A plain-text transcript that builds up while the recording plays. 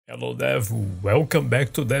Hello Dev, welcome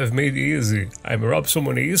back to Dev Made Easy. I'm Robson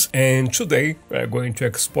Moniz and today we're going to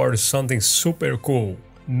explore something super cool,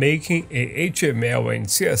 making a HTML and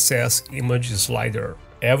CSS image slider.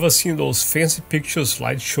 Ever seen those fancy picture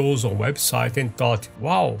slideshows on website and thought,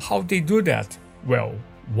 wow, how they do that? Well,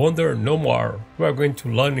 wonder no more. We're going to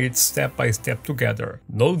learn it step by step together.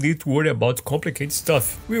 No need to worry about complicated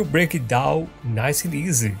stuff. We'll break it down nice and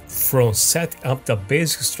easy, from setting up the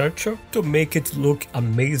basic structure to make it look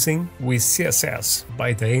amazing with CSS.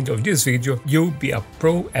 By the end of this video, you'll be a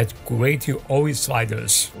pro at creating all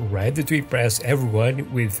sliders, ready to impress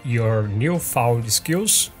everyone with your newfound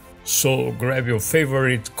skills. So grab your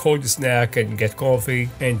favorite cold snack and get coffee,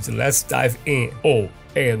 and let's dive in. Oh,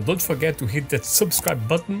 and don't forget to hit that subscribe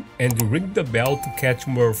button and ring the bell to catch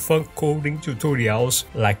more fun coding tutorials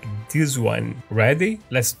like this one. Ready?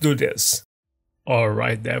 Let's do this.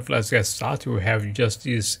 Alright Dev, let's get started. We have just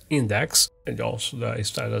this index and also the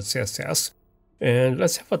standard CSS. And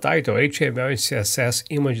let's have a title, HTML and CSS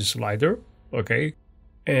Image Slider. Okay.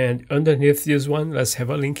 And underneath this one, let's have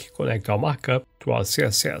a link, connect our markup to our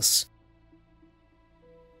CSS.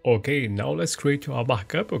 Okay, now let's create our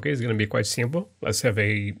markup. Okay, it's going to be quite simple. Let's have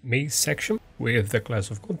a main section with the class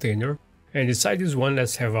of container. And inside this one,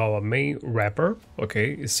 let's have our main wrapper.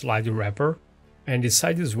 Okay, slider wrapper. And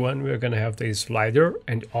inside this one, we're going to have the slider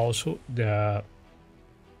and also the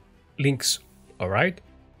links. All right.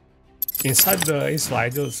 Inside the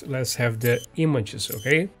sliders, let's have the images.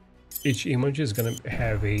 Okay. Each image is going to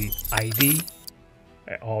have a ID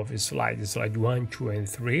of a slide 1, 2, and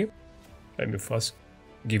 3. Let me first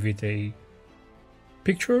give it a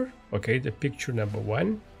picture. Okay, the picture number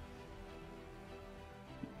 1.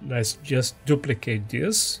 Let's just duplicate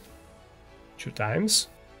this 2 times.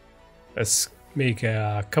 Let's make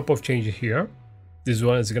a couple of changes here. This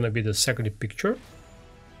one is going to be the second picture.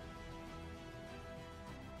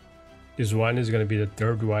 This one is going to be the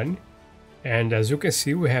third one. And as you can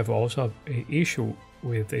see, we have also an issue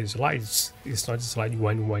with the slides. It's not slide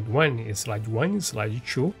 1, 1, 1. It's slide 1, slide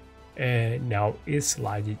 2, and now it's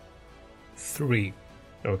slide 3.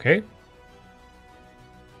 Okay.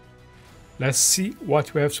 Let's see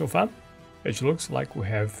what we have so far. It looks like we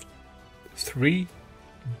have 3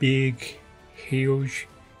 big, huge,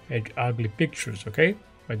 and ugly pictures. Okay,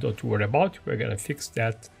 but don't worry about. We're gonna fix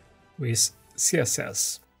that with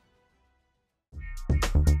CSS.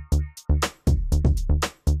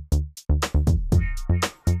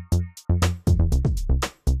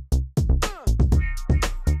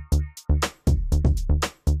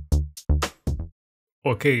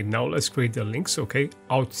 Okay, now let's create the links, okay,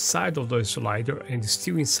 outside of the slider and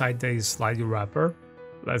still inside the slider wrapper.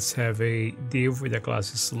 Let's have a div with the class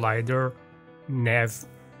slider nav,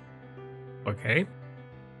 okay,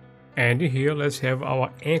 and here let's have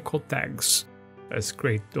our anchor tags. Let's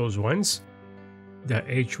create those ones. The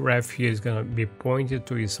href here is going to be pointed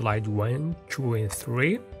to slide 1, 2, and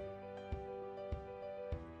 3.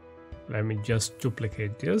 Let me just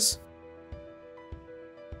duplicate this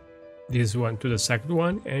one to the second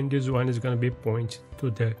one, and this one is going to be pointed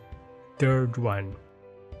to the third one.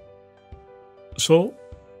 So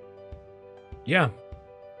yeah,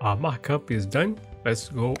 our markup is done. Let's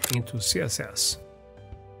go into CSS.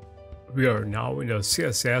 We are now in the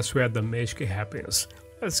CSS where the magic happens.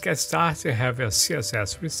 Let's get started and have a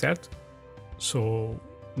CSS reset. So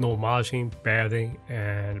no margin, padding,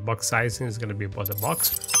 and box sizing is going to be about the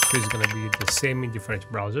box. So it's going to be the same in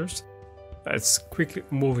different browsers. Let's quickly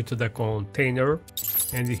move into the container,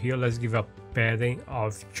 and here let's give a padding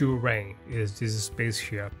of 2 rank, is this space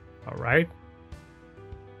here. All right.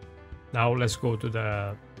 Now let's go to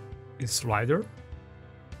the slider.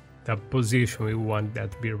 The position, we want that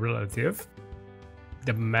to be relative.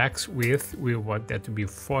 The max width, we want that to be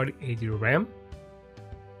 4080 rem.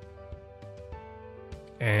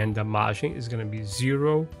 And the margin is going to be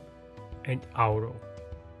 0 and auto.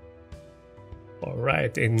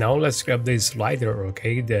 Alright, and now let's grab the slider,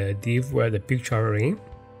 okay, the div where the picture are in.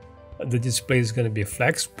 The display is going to be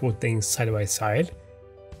flex, put things side by side.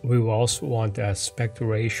 We will also want the aspect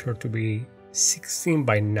ratio to be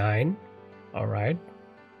 16:9. Alright.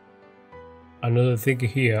 Another thing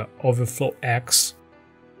here, overflow X.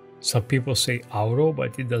 Some people say auto,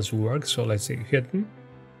 but it does work, so let's say hidden.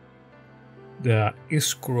 The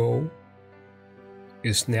scroll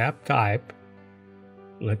is snap type,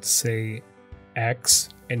 let's say X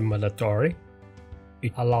and mandatory.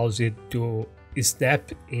 It allows it to snap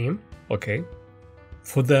in. Okay.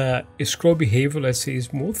 For the scroll behavior, let's say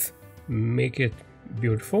smooth, make it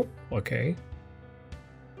beautiful. Okay.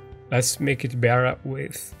 Let's make it better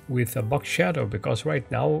with a box shadow, because right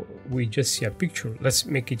now we just see a picture. Let's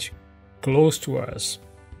make it close to us.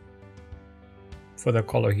 For the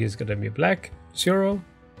color here is gonna be black, 0.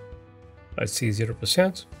 Let's see,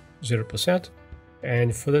 0%, 0%.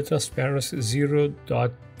 And for the transparency,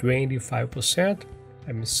 0.25%.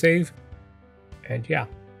 Let me save. And yeah,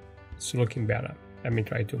 it's looking better. Let me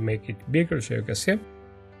try to make it bigger so you can see.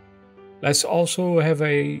 Let's also have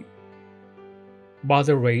a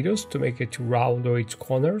border radius to make it round or its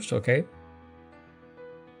corners, okay?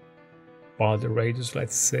 Border radius,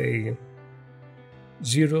 let's say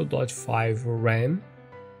 0.5 rem.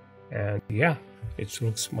 And yeah, it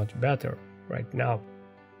looks much better right now.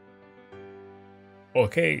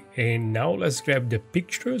 Okay, and now let's grab the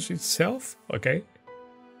pictures itself, okay?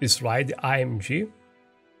 Slide IMG.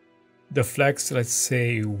 The flex, let's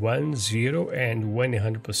say 10 and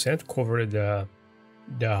 100% cover the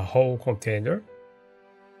whole container.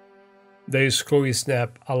 The scroll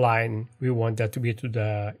snap align, we want that to be to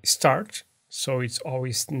the start, so it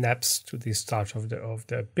always snaps to the start of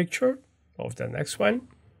the picture of the next one.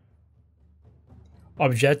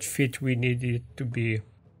 Object fit, we need it to be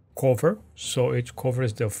cover, so it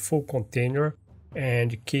covers the full container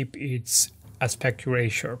and keep its aspect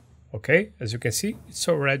ratio. Okay, as you can see, it's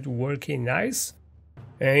already working nice.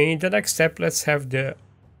 And in the next step, let's have the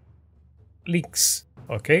links.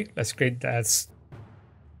 Okay, let's create that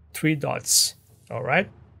 3 dots. All right,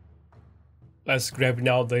 let's grab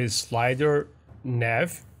now the slider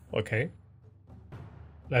nav. Okay,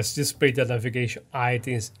 let's display the navigation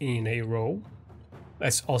items in a row.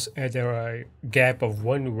 Let's also add a gap of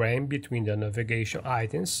 1 rem between the navigation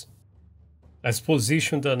items. Let's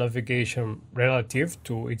position the navigation relative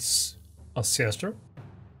to its ancestor.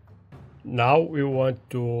 Now we want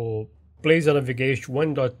to place the navigation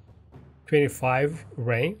 1.25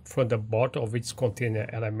 rem from the bottom of its container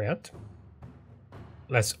element.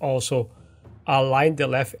 Let's also align the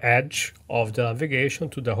left edge of the navigation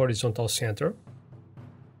to the horizontal center.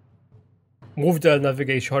 Move the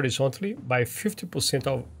navigation horizontally by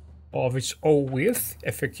 50% of its whole width,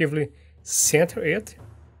 effectively center it.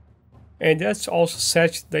 And let's also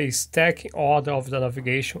set the stacking order of the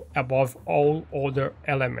navigation above all other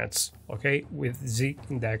elements, okay, with Z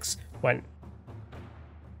index 1.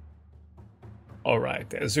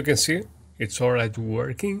 Alright, as you can see, it's already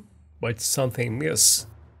working, but something miss.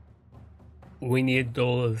 We need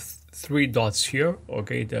those 3 dots here,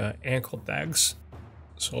 okay, the anchor tags.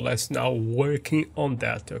 So let's now working on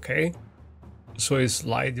that, okay? So it's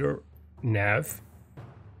slider nav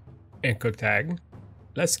anchor tag.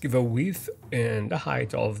 Let's give a width and a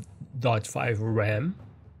height of 0.5 rem.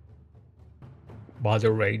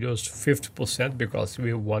 Border radius 50% because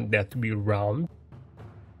we want that to be round.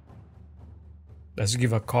 Let's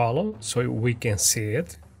give a column so we can see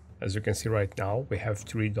it. As you can see right now, we have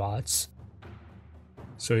 3 dots.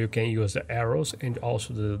 So you can use the arrows and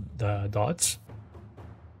also the dots.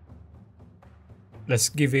 Let's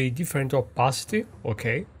give a different opacity,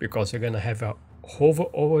 okay, because you're gonna have a hover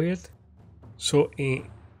over it. So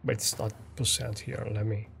but it's not percent here. Let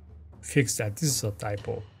me fix that. This is a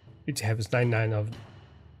typo. It has 99 of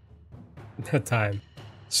the time.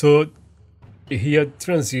 So here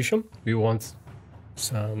transition, we want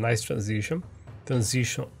some nice transition.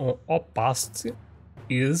 Transition on opacity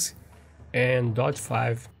is and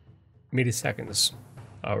 0.5 milliseconds.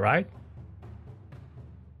 All right.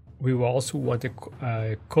 We will also want a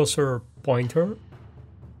cursor pointer.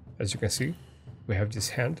 As you can see, we have this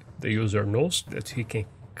hand. The user knows that he can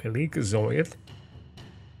click on it.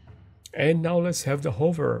 And now let's have the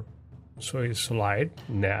hover. So you slide,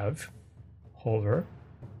 nav, hover.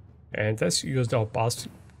 And let's use the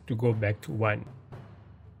opacity to go back to 1.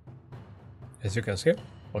 As you can see,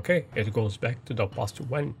 okay, it goes back to the opacity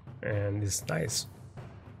 1. And it's nice.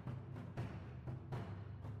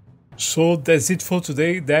 So that's it for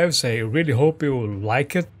today, devs. I really hope you will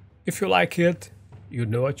like it. If you like it, you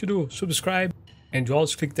know what to do. Subscribe and you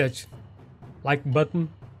also click that like button.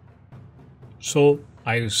 So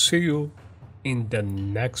I'll see you in the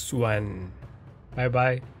next one. Bye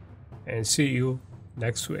bye and see you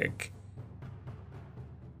next week.